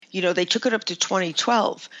They took it up to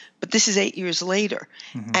 2012, but this is 8 years later.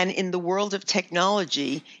 Mm-hmm. And in the world of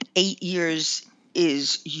technology, 8 years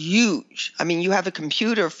is huge. I mean, you have a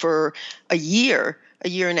computer for a year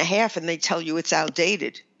and a half, and they tell you it's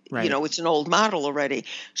outdated. Right. It's an old model already.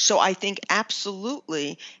 So I think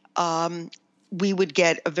absolutely we would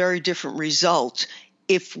get a very different result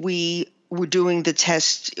if we were doing the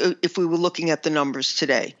test, if we were looking at the numbers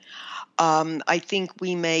today. I think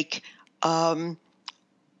we make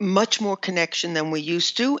much more connection than we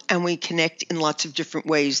used to, and we connect in lots of different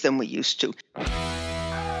ways than we used to.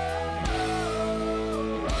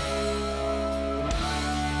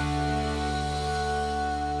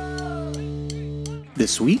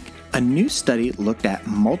 This week, a new study looked at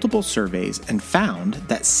multiple surveys and found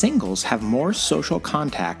that singles have more social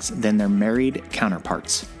contacts than their married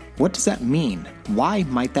counterparts. What does that mean? Why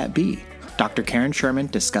might that be? Dr. Karen Sherman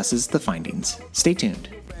discusses the findings. Stay tuned.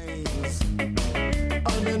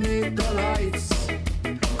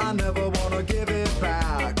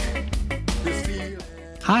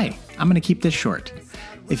 Hi, I'm going to keep this short.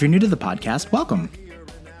 If you're new to the podcast, welcome.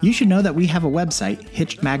 You should know that we have a website,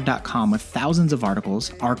 hitchedmag.com, with thousands of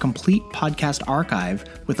articles, our complete podcast archive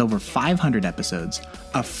with over 500 episodes,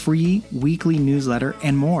 a free weekly newsletter,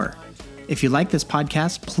 and more. If you like this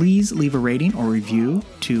podcast, please leave a rating or review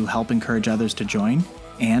to help encourage others to join.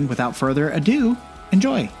 And without further ado,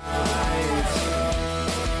 enjoy.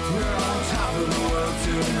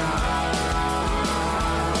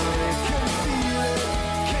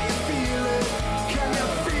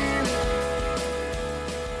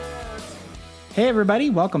 Hey everybody,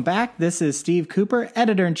 welcome back. This is Steve Cooper,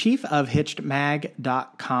 editor-in-chief of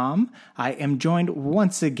hitchedmag.com. I am joined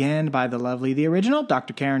once again by the lovely, the original,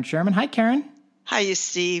 Dr. Karen Sherman. Hi, Karen. Hi,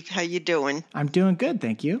 Steve. How you doing? I'm doing good,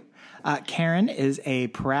 thank you. Karen is a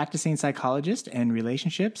practicing psychologist in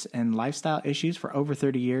relationships and lifestyle issues for over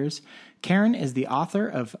 30 years. Karen is the author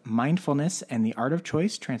of Mindfulness and the Art of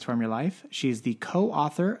Choice, Transform Your Life. She is the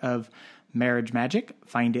co-author of Marriage Magic,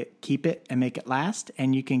 Find It, Keep It, and Make It Last.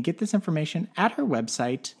 And you can get this information at her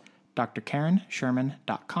website,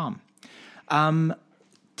 drkarensherman.com.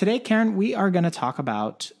 Today, Karen, we are going to talk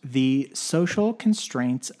about the social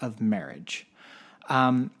constraints of marriage.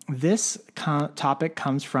 This topic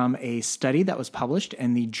comes from a study that was published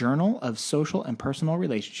in the Journal of Social and Personal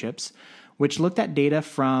Relationships, which looked at data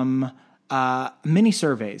from many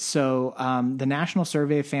surveys. So the National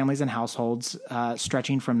Survey of Families and Households,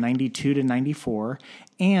 stretching from 92 to 94,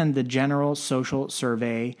 and the General Social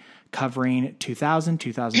Survey covering 2000,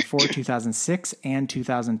 2004, 2006, and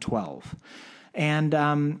 2012.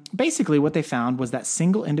 And basically what they found was that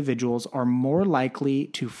single individuals are more likely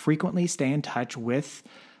to frequently stay in touch with,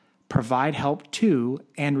 provide help to,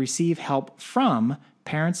 and receive help from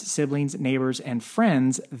parents, siblings, neighbors, and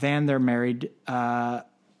friends than their married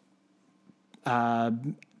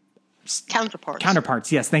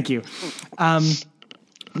Counterparts, yes, thank you.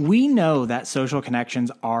 We know that social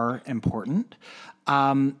connections are important.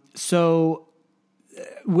 So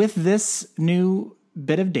with this new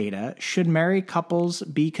bit of data, should married couples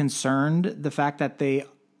be concerned the fact that they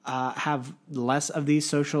have less of these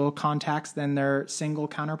social contacts than their single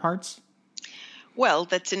counterparts? Well,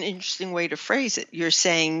 that's an interesting way to phrase it. You're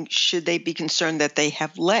saying, should they be concerned that they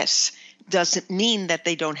have less? Doesn't mean that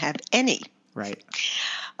they don't have any. Right.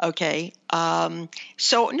 Okay.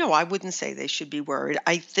 So, no, I wouldn't say they should be worried.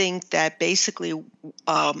 I think that basically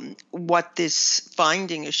what this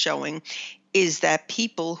finding is showing is that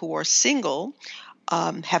people who are single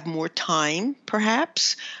have more time,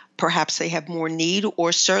 perhaps. Perhaps they have more need,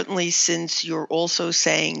 or certainly since you're also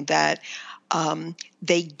saying that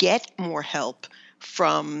they get more help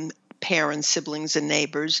from parents, siblings, and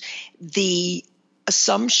neighbors, the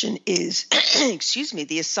assumption is,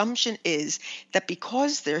 the assumption is that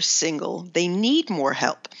because they're single, they need more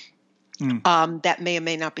help. That may or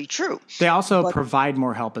may not be true. They also provide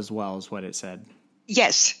more help as well, is what it said.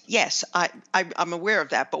 Yes, I'm aware of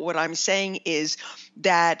that. But what I'm saying is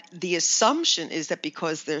that the assumption is that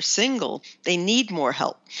because they're single, they need more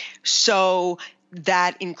help. So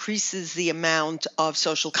that increases the amount of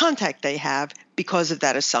social contact they have because of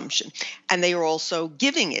that assumption. And they are also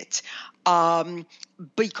giving it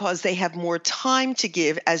because they have more time to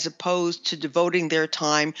give as opposed to devoting their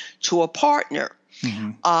time to a partner.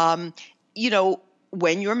 Mm-hmm.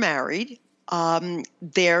 When you're married,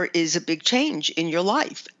 there is a big change in your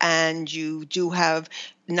life, and you do have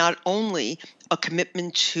not only a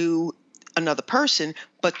commitment to another person,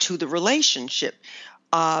 but to the relationship.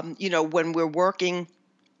 When we're working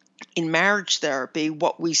in marriage therapy,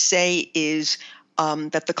 what we say is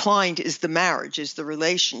that the client is the marriage, is the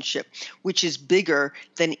relationship, which is bigger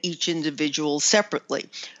than each individual separately.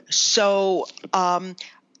 So,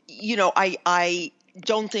 I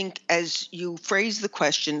don't think, as you phrase the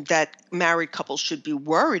question, that married couples should be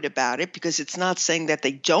worried about it, because it's not saying that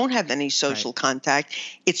they don't have any social contact.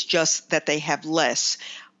 It's just that they have less.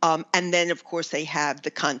 And then, of course, they have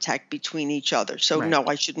the contact between each other. So, no,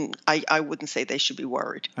 I wouldn't say they should be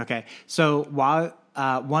worried. Okay. So while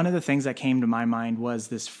one of the things that came to my mind was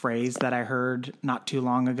this phrase that I heard not too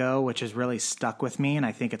long ago, which has really stuck with me, and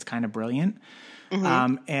I think it's kind of brilliant.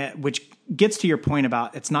 Which gets to your point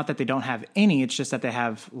about it's not that they don't have any, it's just that they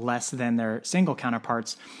have less than their single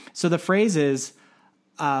counterparts. So the phrase is,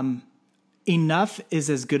 enough is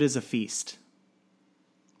as good as a feast.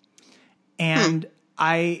 And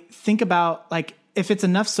I think about, like, if it's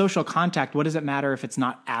enough social contact, what does it matter if it's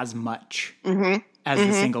not as much as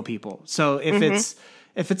the single people? So if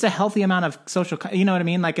it's a healthy amount of social, you know what I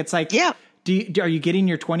mean? Like, it's like, yeah. Are you getting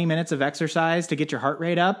your 20 minutes of exercise to get your heart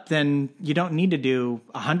rate up? Then you don't need to do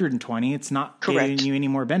 120. It's not giving you any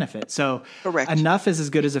more benefit. So enough is as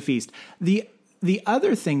good as a feast. The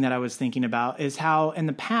other thing that I was thinking about is how in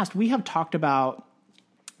the past we have talked about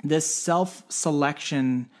this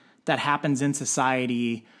self-selection that happens in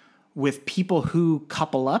society with people who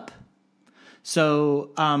couple up. So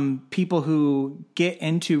people who get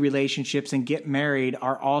into relationships and get married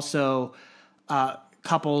are also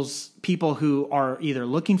people who are either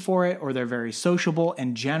looking for it or they're very sociable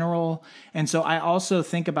in general. And so I also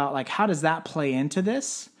think about, like, how does that play into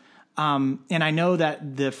this? And I know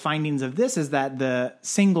that the findings of this is that the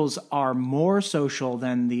singles are more social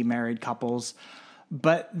than the married couples,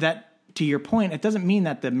 but that, to your point, it doesn't mean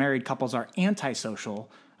that the married couples are antisocial.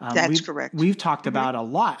 That's correct. We've talked about a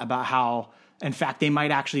lot about how, in fact, they might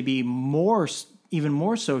actually be even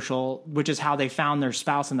more social, which is how they found their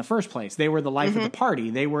spouse in the first place. They were the life of the party.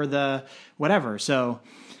 They were the whatever. So,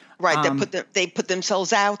 they put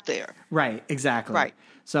themselves out there. Right. Exactly. Right.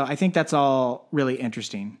 So I think that's all really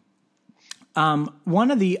interesting.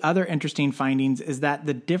 One of the other interesting findings is that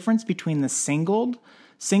the difference between the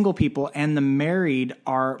single people and the married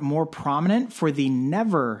are more prominent for the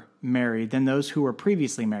never married than those who were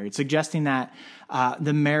previously married, suggesting that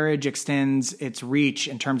the marriage extends its reach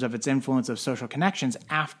in terms of its influence of social connections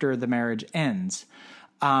after the marriage ends.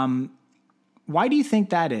 Why do you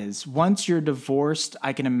think that is? Once you're divorced,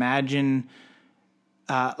 I can imagine,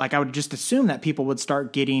 I would just assume that people would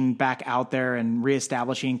start getting back out there and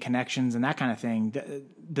reestablishing connections and that kind of thing.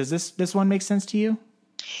 Does this one make sense to you?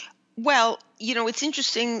 Well, it's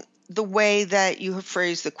interesting the way that you have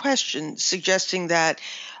phrased the question, suggesting that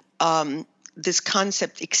this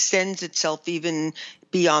concept extends itself even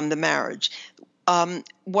beyond the marriage.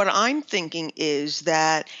 What I'm thinking is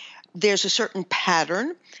that there's a certain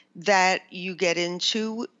pattern that you get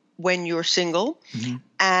into when you're single,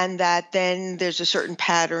 and that then there's a certain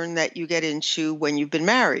pattern that you get into when you've been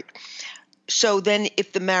married. So then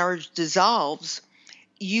if the marriage dissolves,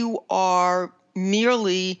 you are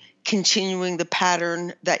merely continuing the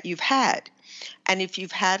pattern that you've had. And if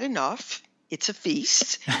you've had enough, it's a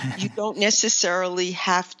feast. You don't necessarily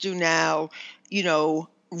have to now,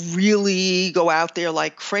 really go out there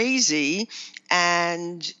like crazy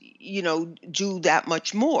and, do that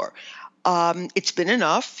much more. It's been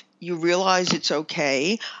enough. You realize it's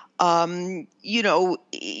okay.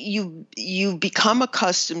 You become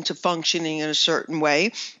accustomed to functioning in a certain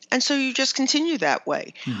way. And so you just continue that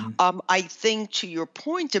way. I think, to your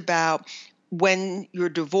point about when you're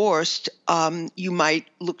divorced, you might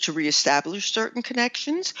look to reestablish certain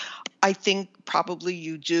connections. I think probably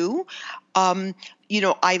you do.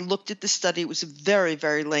 I looked at the study. It was a very,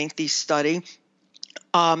 very lengthy study.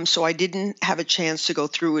 So I didn't have a chance to go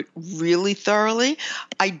through it really thoroughly.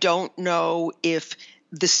 I don't know if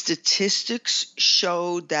the statistics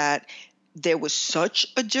showed that there was such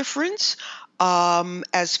a difference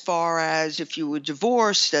as far as if you were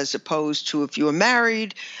divorced as opposed to if you were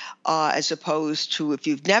married, as opposed to if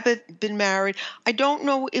you've never been married. I don't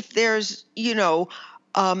know if there's,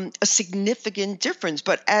 a significant difference.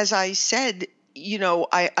 But as I said,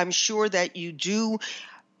 I'm sure that you do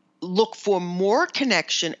look for more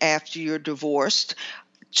connection after you're divorced.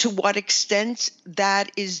 To what extent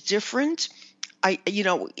that is different,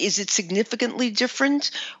 is it significantly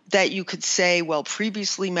different that you could say, well,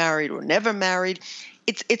 previously married or never married?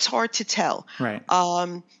 It's hard to tell. Right.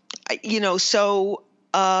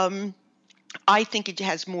 I think it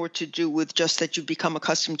has more to do with just that you become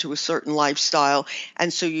accustomed to a certain lifestyle,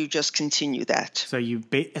 and so you just continue that. So you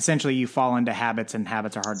essentially you fall into habits, and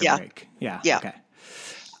habits are hard to break. Yeah. Yeah. Okay.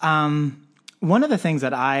 One of the things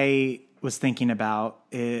that I was thinking about,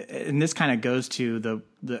 and this kind of goes to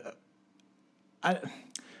I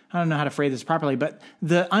don't know how to phrase this properly, but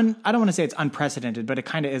I don't want to say it's unprecedented, but it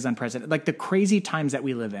kind of is unprecedented. Like the crazy times that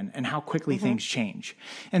we live in and how quickly things change.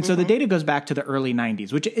 And so the data goes back to the early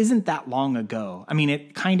 90s, which isn't that long ago. I mean,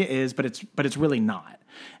 it kind of is, but it's really not.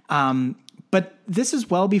 But this is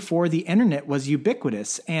well before the internet was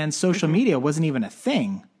ubiquitous and social media wasn't even a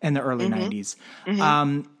thing in the early 90s.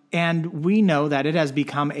 And we know that it has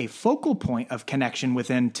become a focal point of connection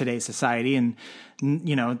within today's society. And,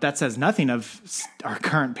 that says nothing of our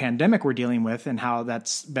current pandemic we're dealing with and how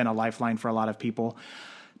that's been a lifeline for a lot of people.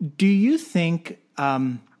 Do you think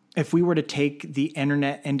if we were to take the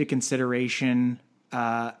internet into consideration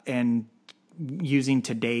and using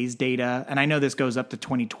today's data, and I know this goes up to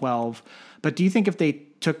 2012, but do you think if they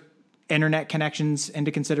took internet connections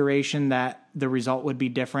into consideration that the result would be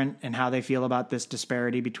different in how they feel about this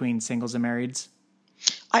disparity between singles and marrieds?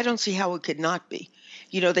 I don't see how it could not be.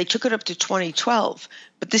 They took it up to 2012,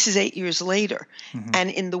 but this is 8 years later. And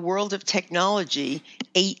in the world of technology,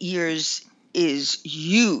 8 years is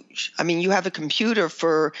huge. I mean, you have a computer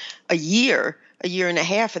for a year and a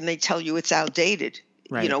half, and they tell you it's outdated.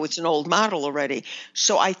 Right. It's an old model already.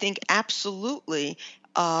 So I think absolutely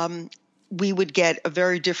we would get a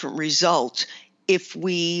very different result if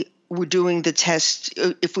we were doing the test,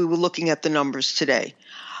 if we were looking at the numbers today.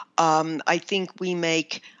 I think we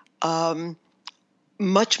make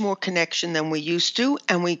much more connection than we used to,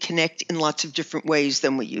 and we connect in lots of different ways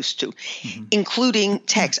than we used to, including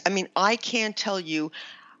text. I mean, I can't tell you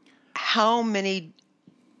how many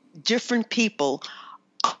different people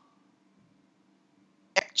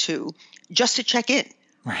to just to check in.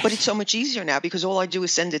 Right. But it's so much easier now because all I do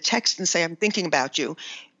is send a text and say, I'm thinking about you.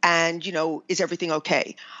 And, is everything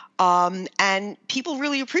okay? And people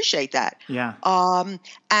really appreciate that. Yeah.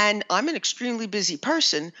 And I'm an extremely busy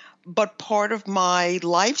person, but part of my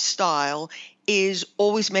lifestyle is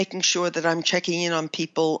always making sure that I'm checking in on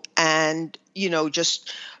people and,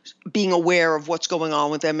 just being aware of what's going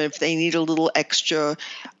on with them. If they need a little extra,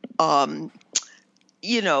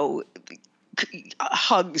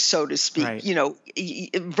 hugs, so to speak, right.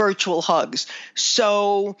 Virtual hugs.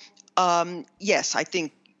 So, yes, I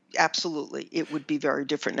think absolutely it would be very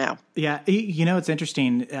different now. Yeah. It's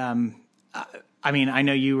interesting. I mean, I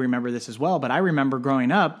know you remember this as well, but I remember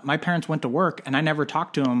growing up, my parents went to work and I never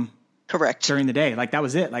talked to them. Correct. During the day. Like that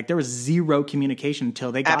was it. Like there was zero communication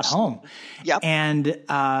until they got home. Yep. And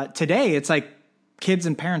today it's like kids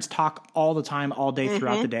and parents talk all the time, all day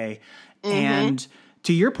throughout the day. And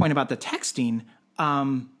to your point about the texting,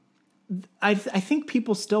 I think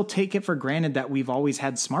people still take it for granted that we've always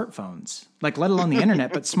had smartphones, like let alone the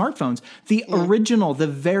internet, but smartphones. The original, the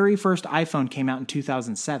very first iPhone came out in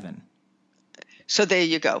 2007. So there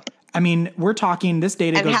you go. I mean, we're talking, this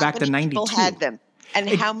data goes back to 92. People had them. And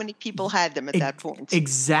how many people had them at that point?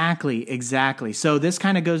 Exactly. So this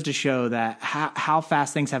kind of goes to show that how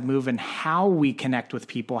fast things have moved and how we connect with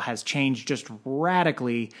people has changed just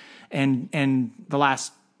radically in the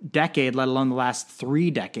last decade, let alone the last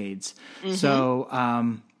 3 decades. So,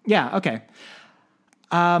 yeah, okay.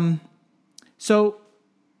 So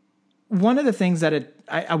one of the things that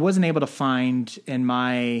I wasn't able to find in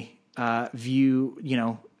my view,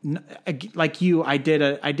 like you, I did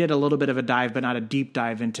a little bit of a dive, but not a deep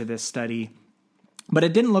dive into this study. But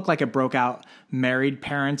it didn't look like it broke out married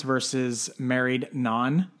parents versus married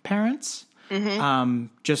non-parents,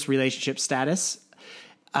 just relationship status.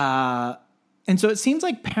 And so it seems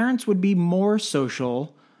like parents would be more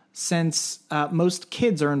social since most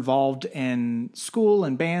kids are involved in school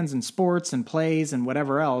and bands and sports and plays and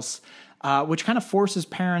whatever else, which kind of forces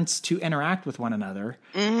parents to interact with one another.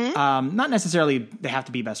 Not necessarily they have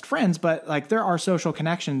to be best friends, but like there are social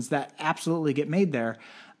connections that absolutely get made there.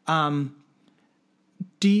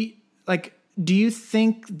 Do you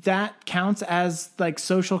think that counts as like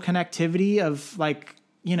social connectivity of like,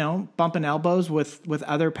 bumping elbows with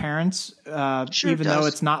other parents, Sure even though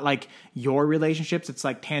it's not like your relationships, it's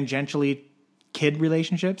like tangentially kid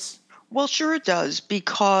relationships? Well, sure it does,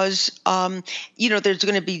 because, there's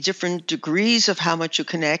going to be different degrees of how much you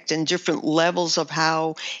connect and different levels of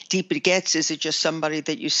how deep it gets. Is it just somebody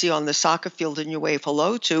that you see on the soccer field and you wave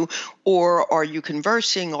hello to, or are you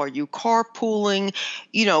conversing? Are you carpooling?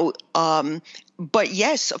 But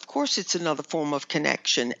yes, of course, it's another form of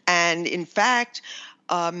connection. And in fact,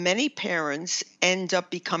 many parents end up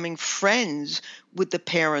becoming friends with the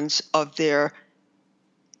parents of their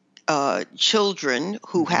children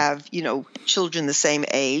who have, children the same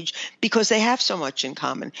age because they have so much in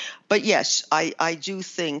common. But yes, I do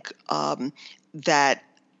think that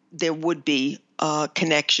there would be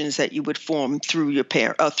connections that you would form through your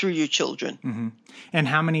through your children. Mm-hmm. And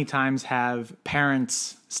how many times have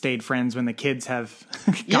parents stayed friends when the kids have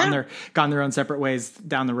gone their own separate ways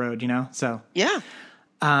down the road? So yeah.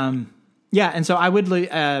 And so I would.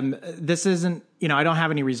 This isn't. I don't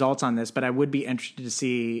have any results on this, but I would be interested to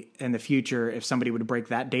see in the future if somebody would break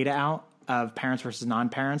that data out of parents versus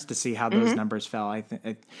non-parents to see how those numbers fell. I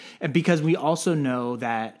think, because we also know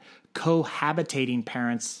that cohabitating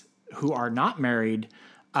parents who are not married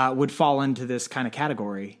would fall into this kind of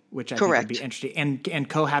category, which I think would be interesting. And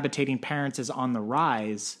cohabitating parents is on the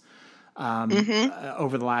rise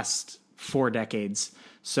over the last 4 decades.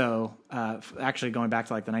 So actually going back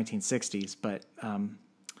to like the 1960s. But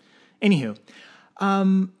anywho,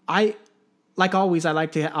 like always, I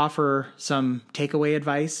like to offer some takeaway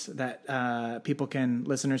advice that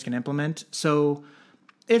listeners can implement. So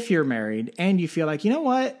if you're married and you feel like, you know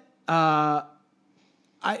what, I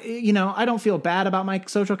don't feel bad about my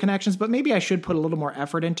social connections, but maybe I should put a little more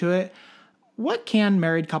effort into it. What can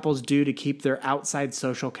married couples do to keep their outside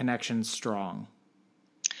social connections strong?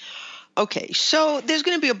 Okay, so there's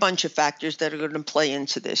going to be a bunch of factors that are going to play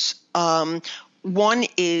into this. One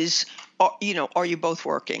is, are you both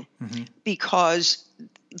working? Mm-hmm. Because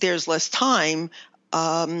there's less time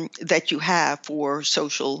that you have for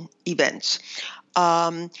social events.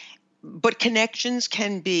 But connections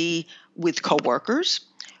can be with coworkers.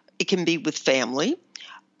 It can be with family.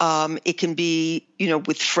 It can be,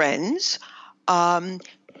 with friends.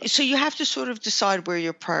 So you have to sort of decide where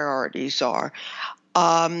your priorities are.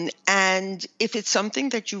 And if it's something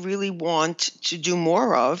that you really want to do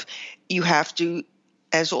more of, you have to,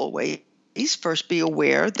 as always, first be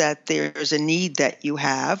aware that there's a need that you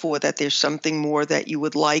have or that there's something more that you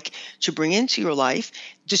would like to bring into your life.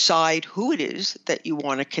 Decide who it is that you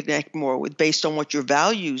want to connect more with based on what your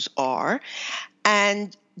values are,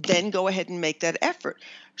 and then go ahead and make that effort.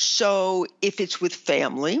 So if it's with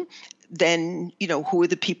family, then, who are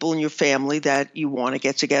the people in your family that you want to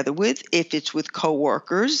get together with? If it's with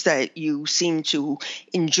coworkers that you seem to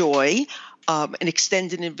enjoy, an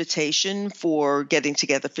extended invitation for getting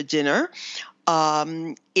together for dinner.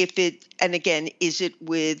 And again, is it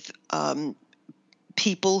with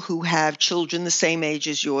people who have children the same age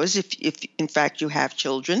as yours? If in fact you have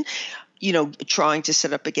children, trying to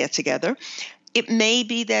set up a get together. It may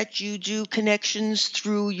be that you do connections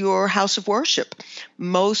through your house of worship.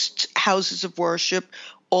 Most houses of worship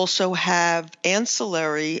also have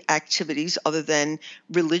ancillary activities other than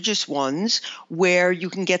religious ones where you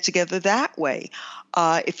can get together that way.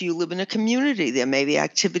 If you live in a community, there may be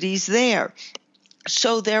activities there.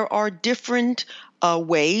 So there are different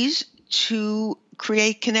ways to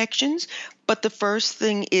create connections. But the first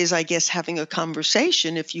thing is, I guess, having a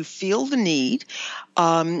conversation if you feel the need,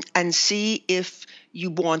 and see if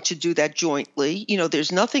you want to do that jointly.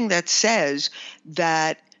 There's nothing that says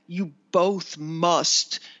that you both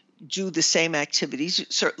must do the same activities.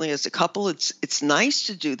 Certainly as a couple, it's nice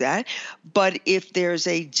to do that. But if there's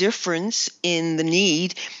a difference in the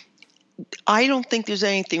need, I don't think there's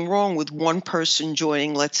anything wrong with one person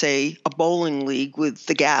joining, let's say, a bowling league with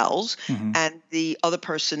the gals and the other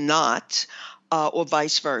person not, or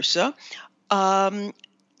vice versa. Doing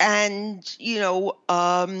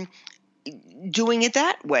it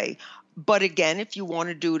that way. But again, if you want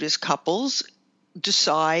to do it as couples,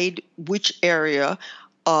 decide which area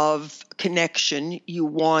of connection you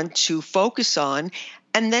want to focus on,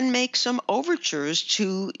 and then make some overtures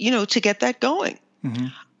to get that going. Mm-hmm.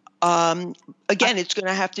 Again, it's going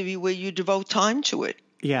to have to be where you devote time to it.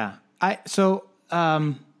 Yeah.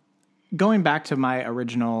 Going back to my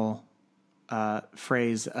original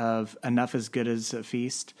phrase of enough is good as a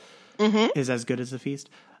feast is as good as a feast.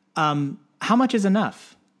 How much is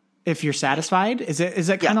enough? If you're satisfied, is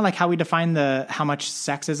it kind of like how we define how much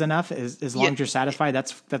sex is enough? As long as you're satisfied,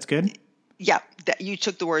 that's good. Yeah, you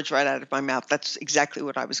took the words right out of my mouth. That's exactly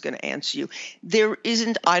what I was going to answer you.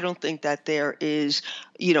 I don't think that there is,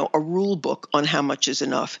 a rule book on how much is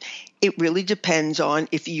enough. It really depends on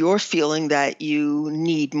if you're feeling that you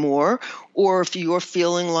need more, or if you're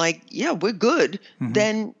feeling like, yeah, we're good,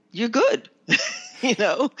 then you're good.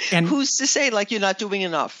 And who's to say like you're not doing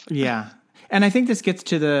enough? Yeah. And I think this gets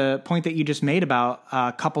to the point that you just made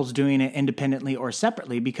about couples doing it independently or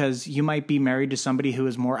separately, because you might be married to somebody who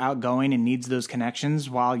is more outgoing and needs those connections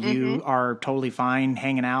while you are totally fine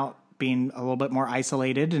hanging out, being a little bit more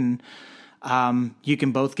isolated, and you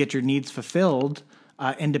can both get your needs fulfilled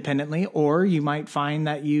independently, or you might find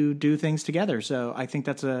that you do things together. So I think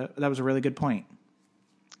that was a really good point.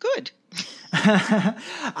 Good.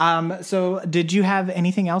 So did you have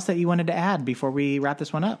anything else that you wanted to add before we wrap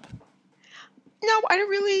this one up? No, I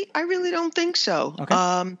really don't think so. Okay.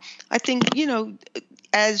 I think,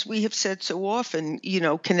 as we have said so often,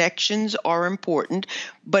 connections are important,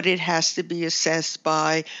 but it has to be assessed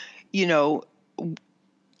by, you know,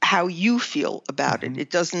 how you feel about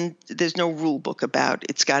it. There's no rule book about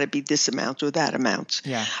it's got to be this amount or that amount.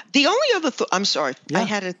 Yeah. The only other thought, I'm sorry, Yeah. I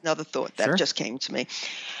had another thought that Sure. just came to me.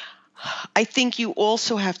 I think you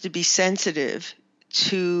also have to be sensitive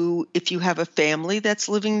to if you have a family that's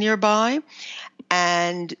living nearby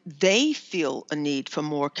and they feel a need for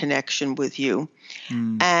more connection with you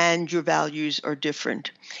and your values are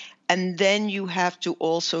different. And then you have to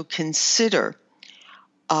also consider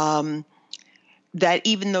that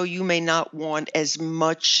even though you may not want as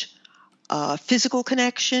much physical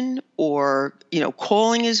connection or,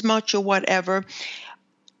 calling as much or whatever,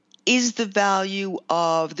 is the value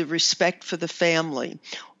of the respect for the family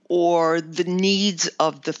or the needs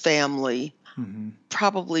of the family,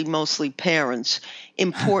 probably mostly parents,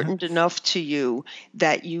 important enough to you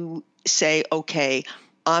that you say, okay,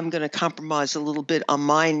 I'm going to compromise a little bit on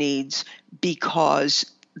my needs because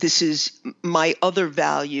this is my other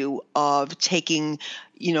value of taking,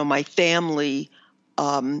 my family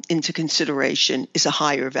into consideration is a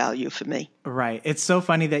higher value for me. Right. It's so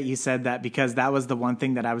funny that you said that because that was the one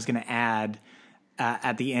thing that I was going to add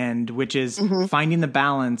at the end, which is finding the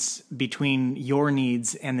balance between your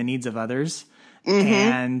needs and the needs of others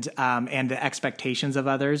and the expectations of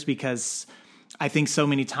others, because I think so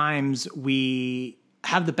many times we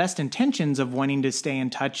have the best intentions of wanting to stay in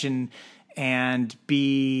touch and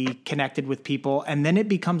be connected with people. And then it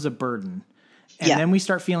becomes a burden. And then we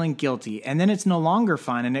start feeling guilty. And then it's no longer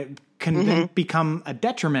fun. And it can then become a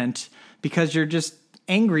detriment because you're just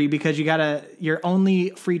angry because your only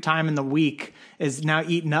free time in the week is now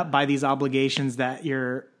eaten up by these obligations that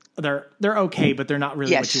they're okay, but they're not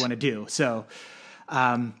really what you want to do. So,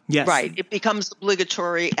 yes. Right. It becomes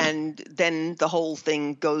obligatory and then the whole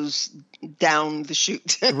thing goes down the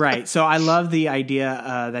chute. Right. So I love the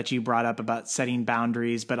idea that you brought up about setting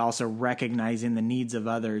boundaries, but also recognizing the needs of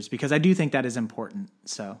others, because I do think that is important.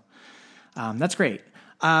 So that's great.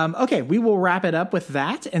 Okay. We will wrap it up with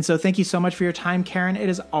that. And so thank you so much for your time, Karen. It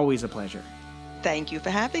is always a pleasure. Thank you for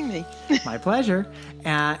having me. My pleasure.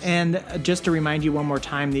 And just to remind you one more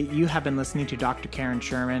time that you have been listening to Dr. Karen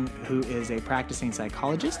Sherman, who is a practicing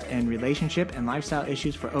psychologist in relationship and lifestyle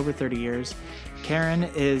issues for over 30 years. Karen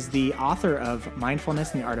is the author of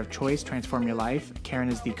Mindfulness and the Art of Choice, Transform Your Life. Karen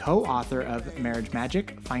is the co-author of Marriage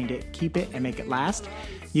Magic, Find It, Keep It, and Make It Last.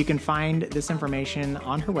 You can find this information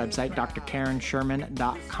on her website,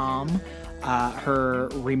 drkarensherman.com. Her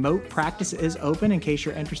remote practice is open in case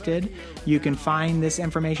you're interested. You can find this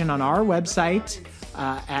information on our website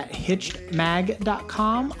at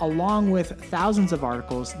hitchedmag.com, along with thousands of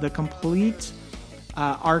articles, the complete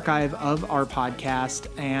archive of our podcast,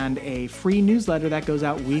 and a free newsletter that goes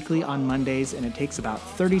out weekly on Mondays, and it takes about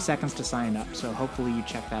 30 seconds to sign up. So hopefully you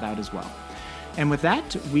check that out as well. And with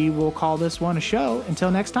that, we will call this one a show. Until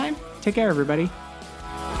next time, take care, everybody.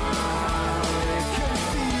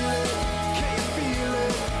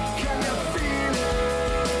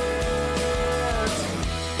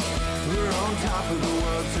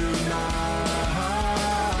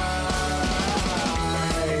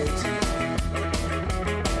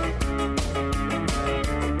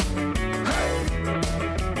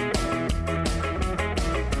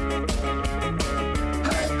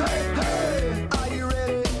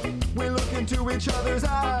 Each other's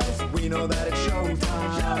eyes, we know that it's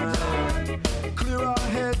showtime. Clear our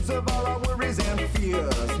heads of all our worries and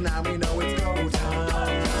fears. Now we know it's go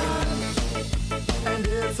time, and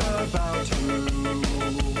it's about to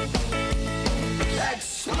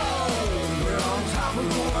explode. We're on top of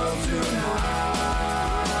the world tonight.